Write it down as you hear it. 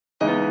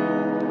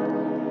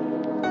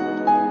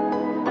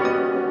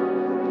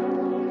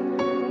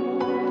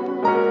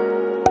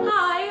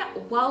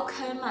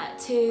welcome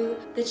to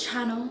the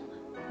channel,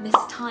 Miss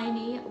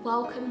Tiny.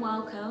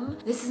 Welcome.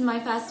 This is my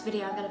first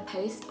video I'm gonna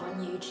post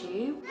on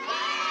YouTube.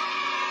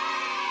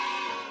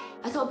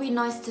 I thought it'd be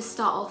nice to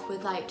start off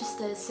with like just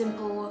a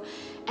simple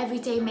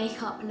everyday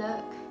makeup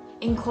look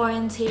in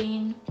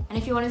quarantine. And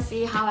if you want to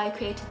see how I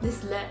created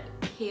this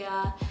look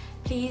here,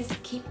 please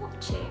keep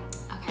watching.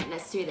 Okay,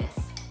 let's do this.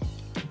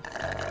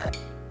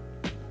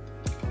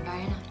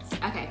 Very nice.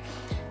 Okay,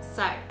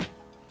 so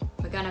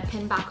we're gonna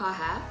pin back our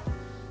hair.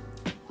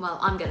 Well,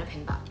 I'm gonna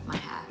pin back my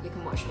hair. You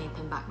can watch me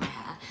pin back my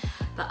hair.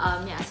 But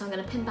yeah, so I'm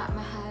gonna pin back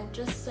my hair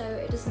just so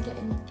it doesn't get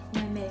in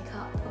my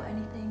makeup or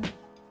anything.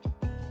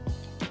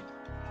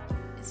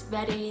 It's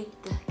ready,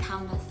 the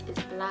canvas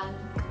is blank,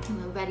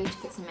 and we're ready to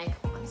put some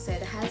makeup on. So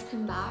the hair's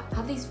pinned back. I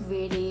have these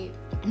really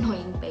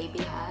annoying baby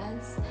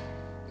hairs.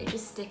 They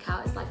just stick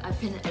out. It's like I've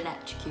been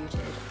electrocuted.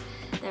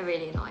 They're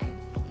really annoying.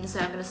 And so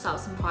I'm gonna start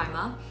with some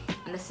primer.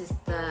 And this is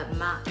the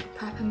M.A.C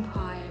Prep and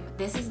Prime.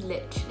 This is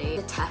literally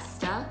the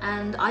tester.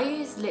 And I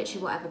use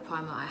literally whatever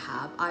primer I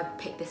have. I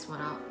picked this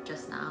one up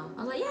just now.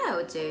 I was like, yeah, it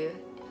would do.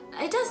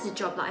 It does the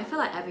job. Like, I feel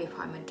like every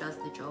primer does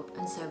the job.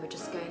 And so we're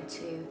just going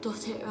to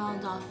dot it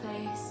around our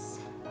face.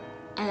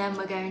 And then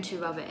we're going to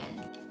rub it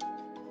in.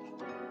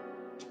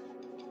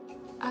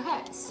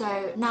 Okay,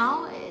 so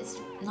now it's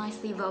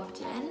nicely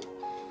rubbed in.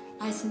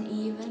 Nice and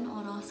even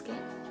on our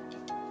skin.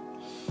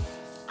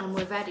 And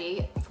we're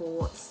ready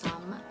for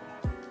some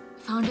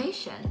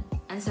foundation.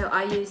 And so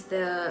I use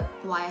the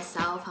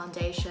YSL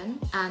foundation,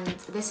 and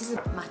this is a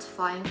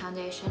mattifying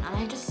foundation, and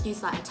I just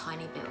use like a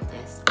tiny bit of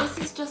this. This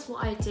is just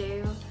what I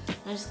do, and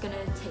I'm just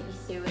gonna take you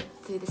through it,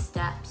 through the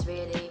steps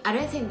really. I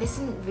don't think this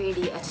isn't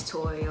really a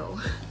tutorial.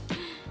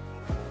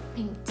 I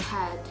think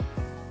Ted,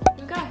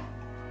 here we go.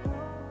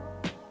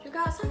 Should we go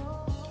outside?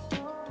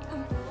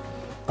 Come.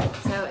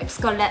 So I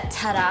just gotta let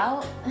Ted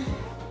out.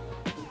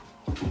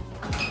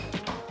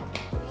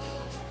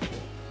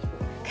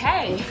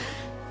 Okay.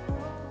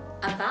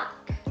 I'm back.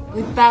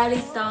 We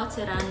barely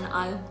started and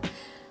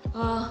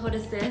oh, what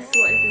is this?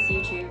 What is this,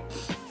 YouTube?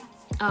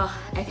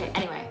 Oh, okay,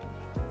 anyway.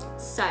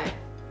 So,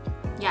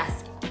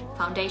 yes,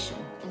 foundation.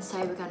 And so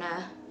we're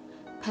gonna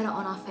put it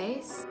on our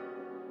face.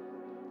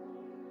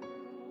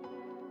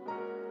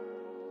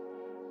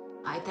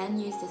 I then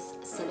use this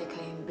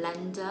silicone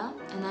blender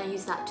and I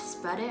use that to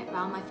spread it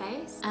around my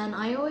face. And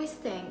I always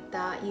think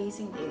that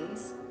using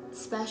these,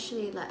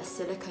 especially like a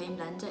silicone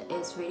blender,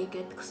 is really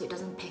good because it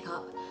doesn't pick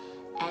up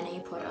any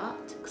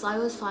product, because I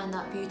always find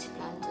that beauty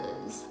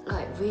blenders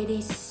like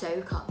really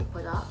soak up the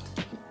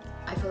product.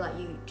 I feel like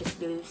you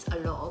just lose a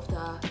lot of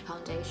the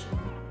foundation.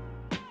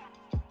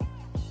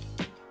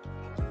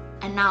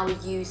 And now we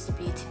use the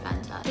beauty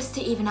blender just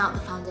to even out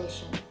the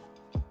foundation.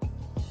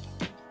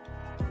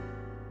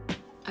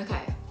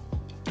 Okay,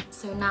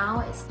 so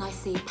now it's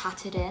nicely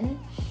patted in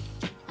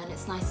and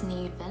it's nice and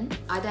even.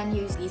 I then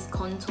use these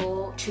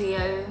contour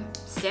trio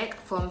stick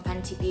from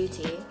Fenty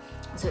Beauty.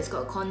 So it's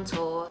got a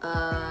contour,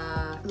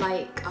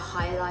 like a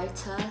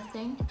highlighter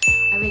thing.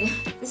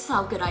 This is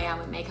how good I am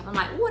with makeup. I'm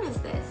like, what is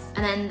this?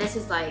 And then this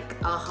is like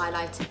a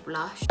highlighter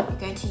blush. I'm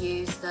going to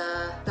use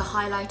the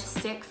highlighter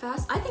stick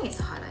first. I think it's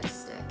a highlighter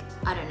stick.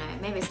 I don't know,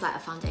 maybe it's like a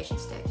foundation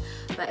stick,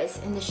 but it's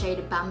in the shade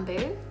of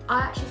Bamboo.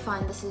 I actually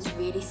find this is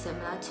really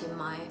similar to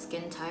my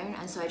skin tone,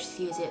 and so I just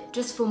use it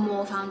just for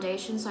more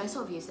foundation, so I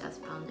sort of use it as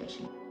a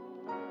foundation.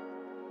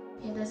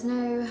 Yeah, there's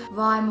no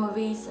rhyme or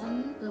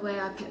reason the way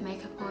I put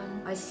makeup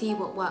on. I see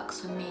what works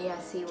for me, I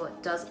see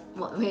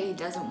what really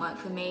doesn't work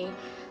for me.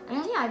 And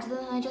then yeah,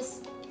 then I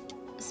just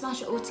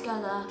smash it all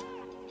together,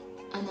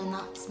 and then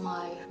that's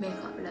my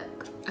makeup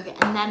look. Okay,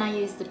 and then I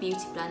use the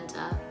beauty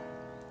blender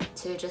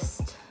to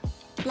just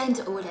blend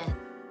it all in.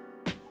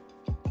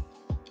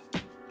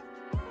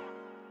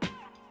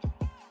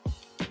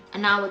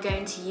 And now we're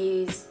going to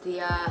use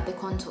the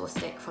contour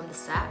stick from the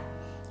set.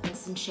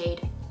 It's in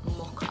shade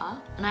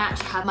Mocha, and I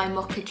actually have my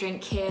mocha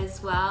drink here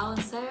as well,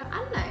 so I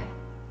don't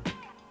know.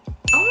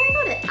 Oh my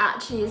god, it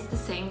actually is the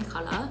same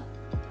colour.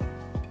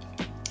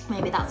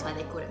 Maybe that's why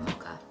they call it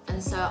mocha.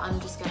 And so I'm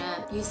just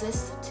gonna use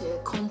this to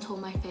contour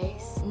my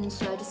face, and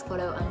so I just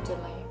follow under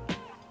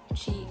my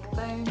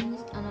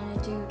cheekbones, and then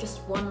I do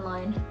just one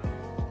line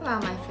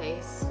around my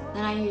face.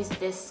 Then I use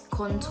this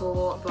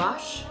contour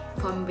brush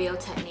from Real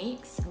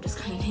Techniques. I'm just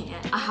cleaning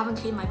it. I haven't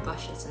cleaned my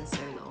brushes in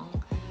so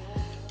long.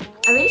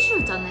 I really should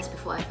have done this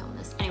before I filmed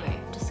this. Anyway,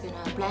 I'm just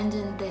gonna blend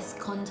in this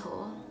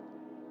contour.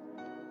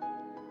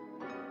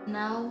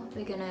 Now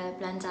we're gonna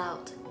blend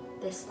out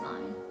this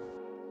line.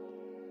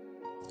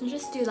 And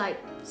just do like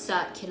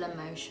circular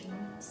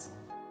motions.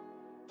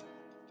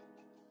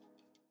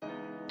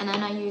 And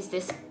then I use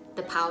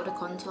the powder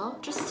contour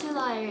just to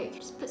like,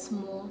 just put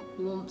some more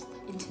warmth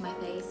into my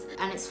face.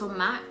 And it's from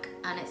M.A.C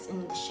and it's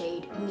in the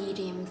shade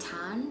Medium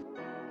Tan.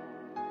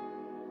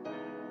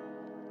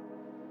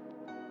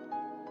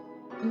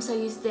 So I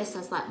use this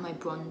as like my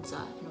bronzer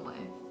in a way.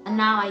 And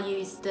now I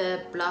use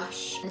the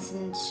blush, and it's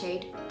in the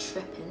shade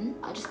Trippin'.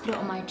 I just put it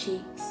on my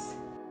cheeks.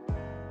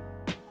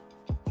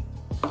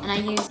 And I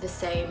use the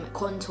same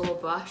contour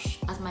brush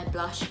as my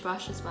blush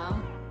brush as well.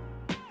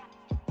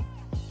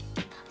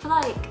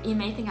 like you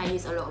may think I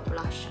use a lot of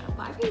blusher,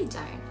 but I really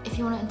don't. If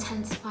you want to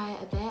intensify it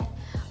a bit,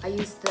 I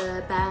use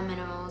the Bare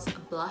Minerals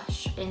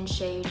blush in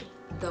shade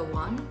The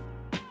One.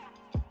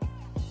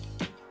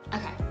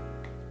 Okay,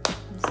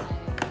 so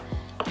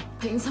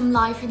putting some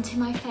life into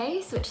my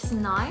face, which is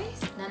nice.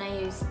 Then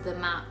I use the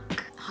M.A.C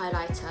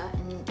highlighter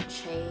in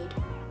shade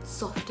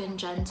Soft and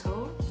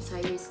Gentle. So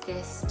I use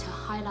this to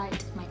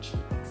highlight my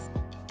cheeks.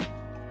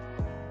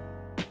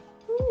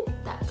 Ooh,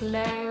 that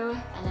glow,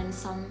 and then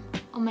some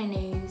on my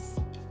nose.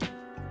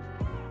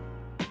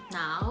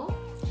 Now,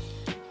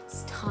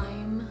 it's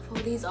time for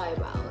these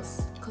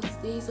eyebrows, because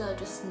these are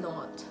just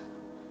not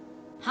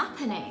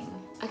happening.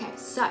 Okay,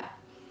 so,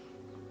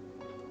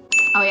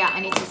 oh yeah, I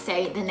need to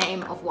say the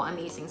name of what I'm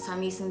using. So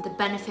I'm using the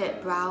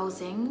Benefit Brow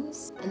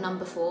Zings, the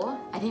number 4.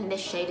 I think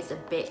this shade is a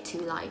bit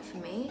too light for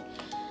me.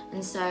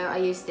 And so I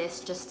use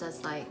this just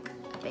as like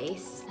a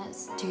base.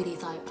 Let's do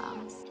these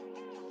eyebrows.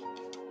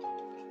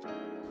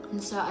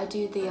 And so I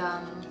do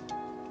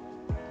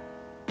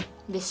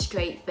the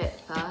straight bit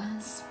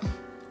first.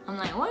 I'm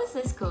like, what is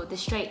this called? The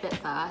straight bit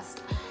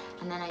first,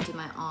 and then I do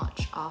my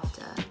arch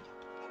after.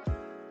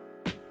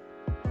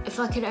 If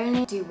I could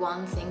only do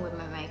one thing with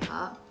my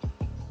makeup,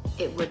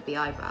 it would be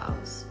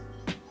eyebrows,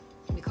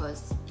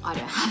 because I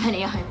don't have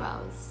any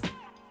eyebrows.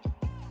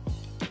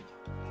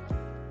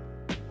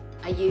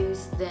 I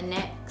use the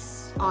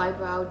NYX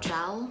Eyebrow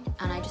Gel,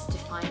 and I just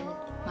define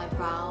my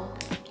brow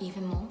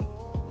even more.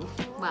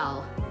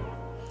 Well,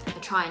 I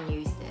try and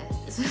use this.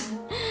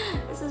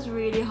 This is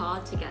really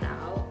hard to get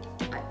out.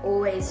 I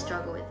always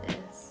struggle with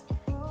this.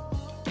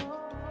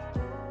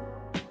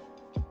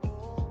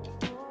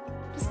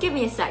 Just give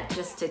me a sec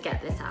just to get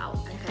this out.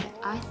 Okay,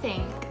 I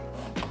think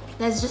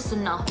there's just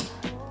enough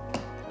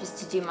just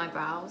to do my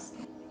brows.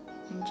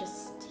 And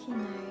just, you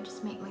know,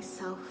 just make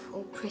myself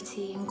all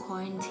pretty in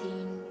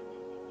quarantine,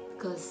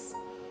 because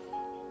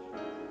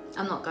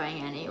I'm not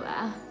going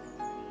anywhere.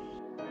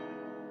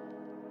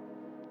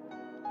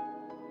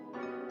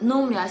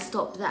 Normally I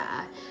stop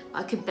there, but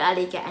I could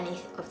barely get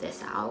any of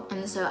this out.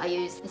 And so I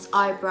use this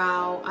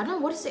eyebrow, I don't know,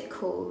 what is it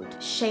called?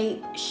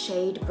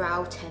 Shape+Shade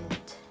Brow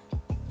Tint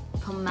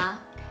from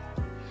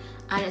M.A.C.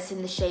 And it's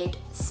in the shade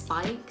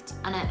Spiked.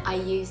 And I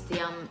use the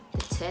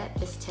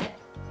this tip,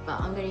 but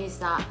I'm gonna use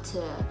that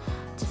to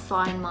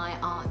define my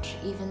arch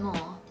even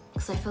more,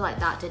 because I feel like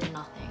that did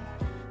nothing.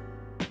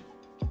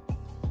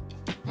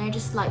 And I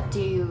just like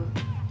do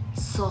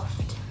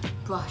soft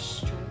brush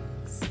strokes.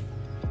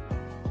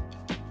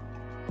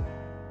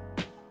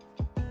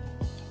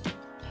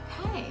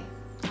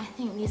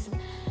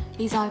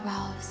 These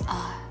eyebrows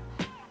are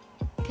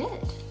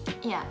good.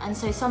 Yeah, and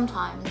so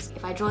sometimes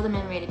if I draw them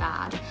in really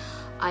bad,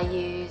 I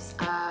use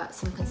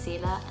some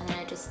concealer, and then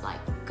I just like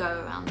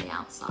go around the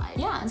outside.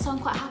 Yeah, and so I'm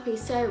quite happy.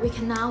 So we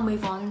can now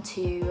move on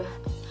to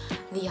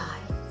the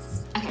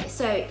eyes. Okay,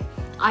 so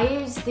I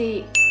use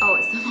the, oh,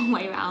 it's the wrong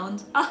way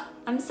around. Oh,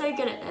 I'm so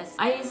good at this.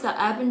 I use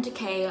the Urban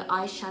Decay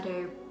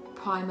eyeshadow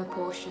primer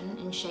portion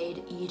in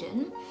shade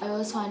Eden. I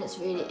always find it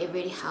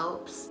really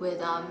helps with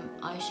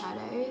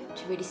eyeshadow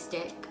to really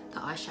stick the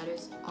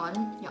eyeshadows on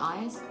your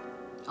eyes.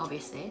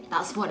 Obviously,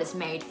 that's what it's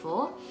made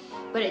for,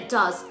 but it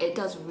does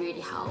really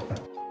help.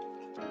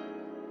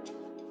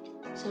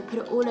 So I put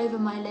it all over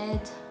my lid,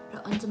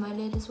 put it under my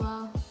lid as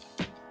well.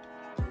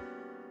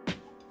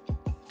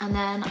 And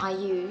then I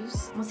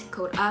use, what's it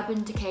called?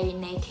 Urban Decay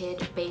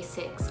Naked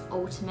Basics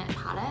Ultimate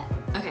Palette.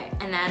 Okay,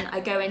 and then I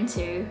go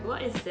into,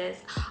 what is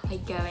this?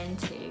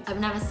 I've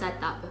never said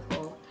that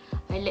before.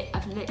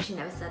 I've literally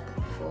never said that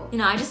before. You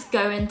know, I just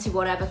go into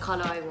whatever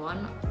colour I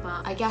want,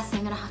 but I guess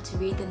I'm gonna have to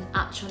read the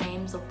actual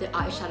names of the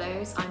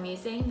eyeshadows I'm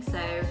using.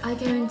 So I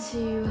go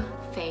into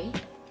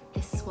Faith,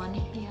 this one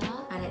here,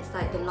 and it's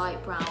like the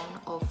light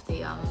brown of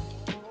the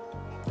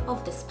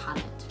of this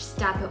palette. Just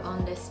dab it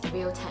on this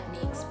Real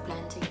Techniques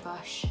blending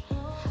brush,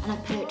 and I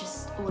put it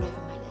just all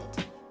over my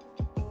lid.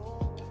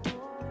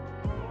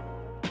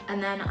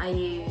 And then I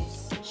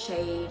use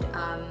shade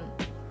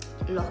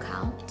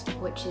Lockout,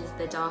 which is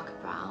the darker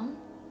brown.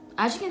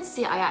 As you can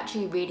see, I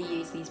actually really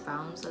use these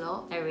browns a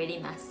lot. They're really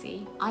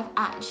messy. I've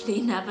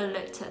actually never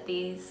looked at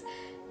these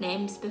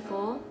names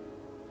before.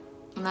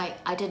 Like,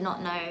 I did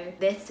not know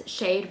this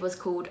shade was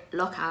called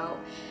Lockout,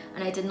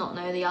 and I did not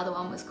know the other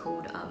one was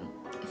called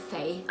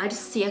Faith. I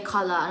just see a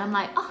colour and I'm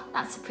like, oh,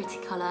 that's a pretty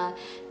colour.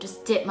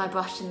 Just dip my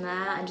brush in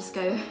there and just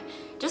go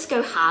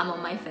ham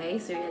on my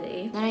face,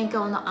 really. Then I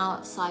go on the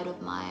outside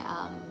of my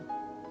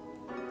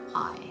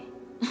eye.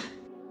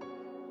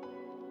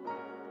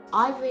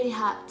 I really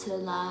had to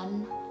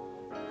learn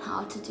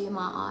how to do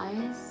my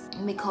eyes,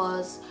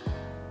 because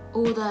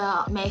all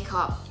the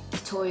makeup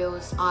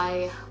tutorials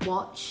I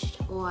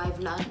watched or I've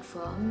learned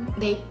from,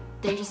 they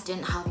just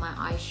didn't have my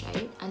eye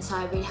shape, and so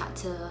I really had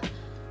to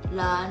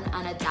learn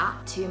and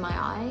adapt to my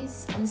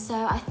eyes. And so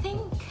I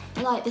think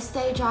like the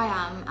stage I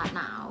am at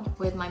now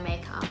with my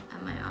makeup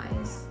and my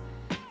eyes,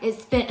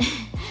 it's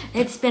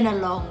been a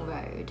long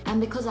road,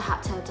 and because I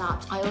had to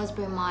adapt, I always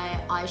bring my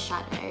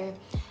eyeshadow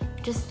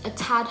just a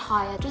tad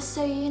higher, just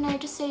so you know,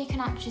 just so you can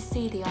actually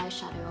see the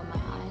eyeshadow on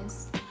my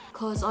eyes,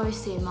 because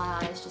obviously my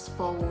eyes just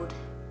fold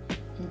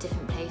in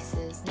different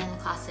places. And then the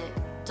classic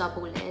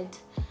double lid.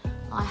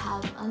 I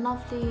have a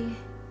lovely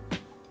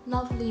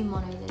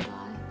monolid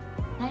eye,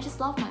 and I just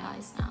love my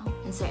eyes now.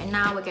 And so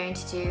now we're going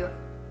to do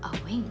a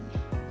wing.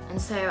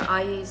 And so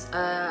I use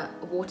a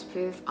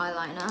waterproof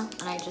eyeliner,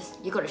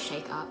 and you gotta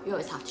shake it up. You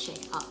always have to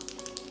shake it up.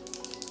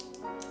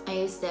 I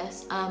use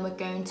this, and we're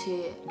going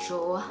to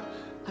draw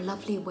a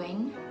lovely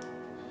wing.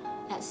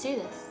 Let's do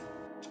this.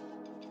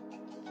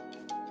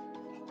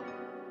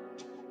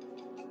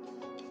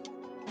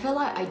 I feel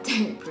like I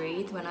don't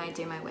breathe when I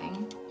do my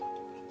wing.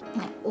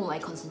 Like, all my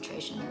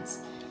concentration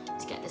is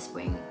to get this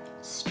wing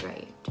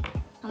straight.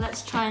 Now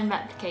let's try and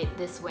replicate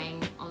this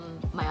wing on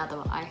my other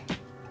eye.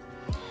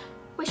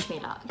 Wish me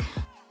luck.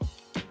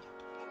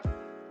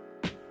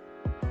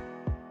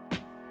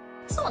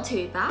 It's not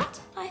too bad.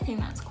 I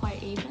think that's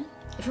quite even.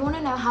 If you want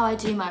to know how I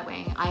do my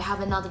wing, I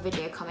have another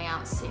video coming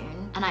out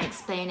soon, and I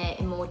explain it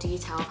in more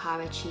detail of how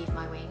I achieve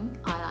my wing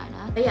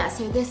eyeliner. But yeah,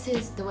 so this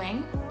is the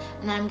wing,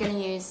 and then I'm going to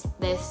use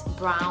this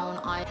brown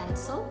eye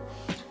pencil,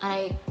 and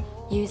I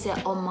use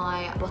it on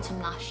my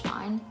bottom lash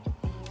line.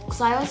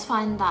 Because I always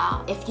find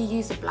that if you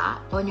use a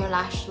black on your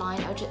lash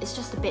line, it's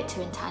just a bit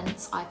too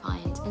intense, I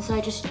find. And so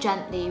I just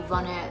gently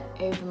run it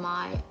over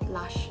my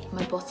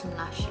bottom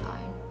lash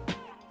line.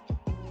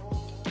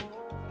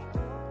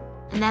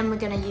 And then we're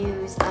gonna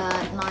use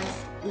a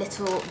nice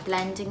little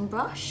blending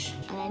brush,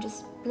 and I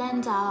just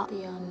blend out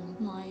the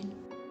line.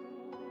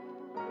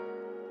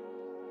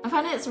 I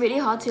find it's really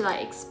hard to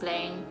like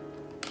explain.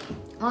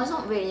 Well, it's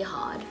not really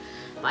hard,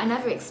 but I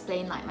never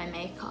explain like my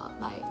makeup,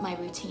 like my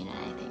routine and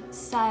anything.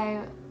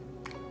 So,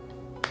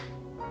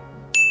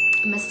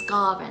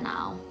 mascara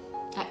now.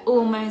 I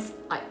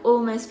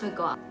almost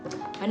forgot.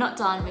 We're not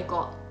done, we've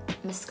got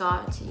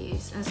mascara to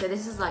use. And so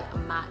this is like a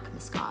MAC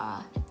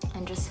mascara,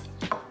 and just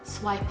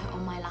swipe it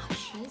on my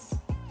lashes.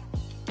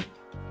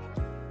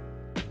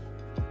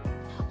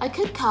 I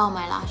could curl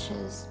my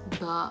lashes,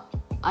 but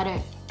I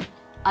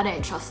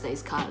don't trust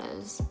those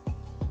curlers.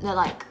 They're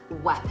like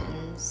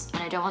weapons,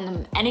 and I don't want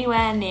them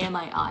anywhere near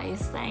my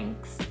eyes,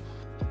 thanks.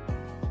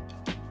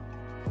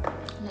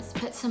 Let's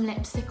put some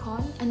lipstick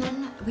on, and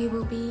then we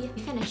will be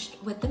finished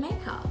with the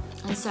makeup.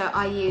 And so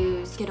I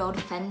use good old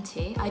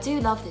FENTY. I do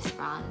love this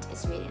brand,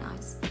 it's really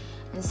nice.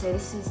 And so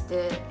this is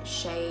the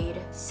shade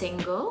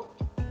Single.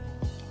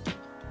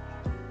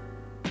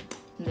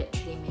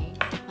 Literally me.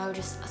 I'll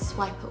just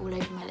swipe it all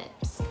over my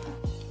lips.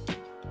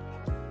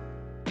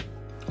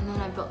 And then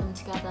I blot them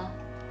together.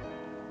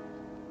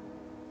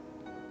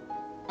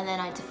 And then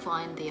I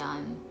define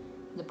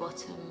the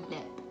bottom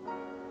lip.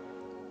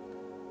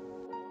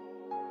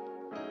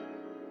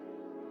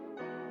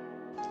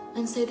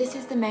 And so this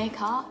is the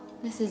makeup.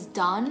 This is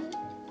done.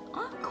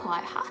 I'm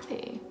quite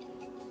happy.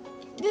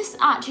 This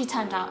actually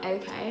turned out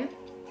okay.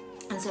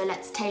 And so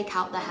let's take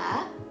out the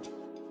hair.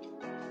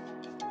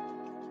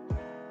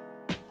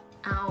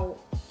 Ow.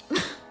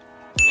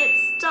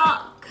 It's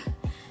stuck.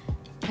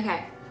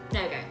 Okay,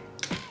 there we go.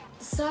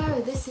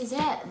 So this is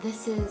it.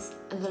 This is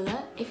the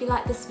look. If you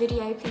like this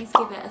video, please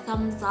give it a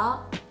thumbs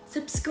up.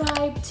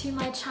 Subscribe to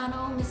my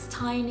channel, Miss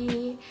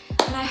Tiny.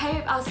 And I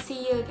hope I'll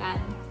see you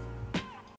again.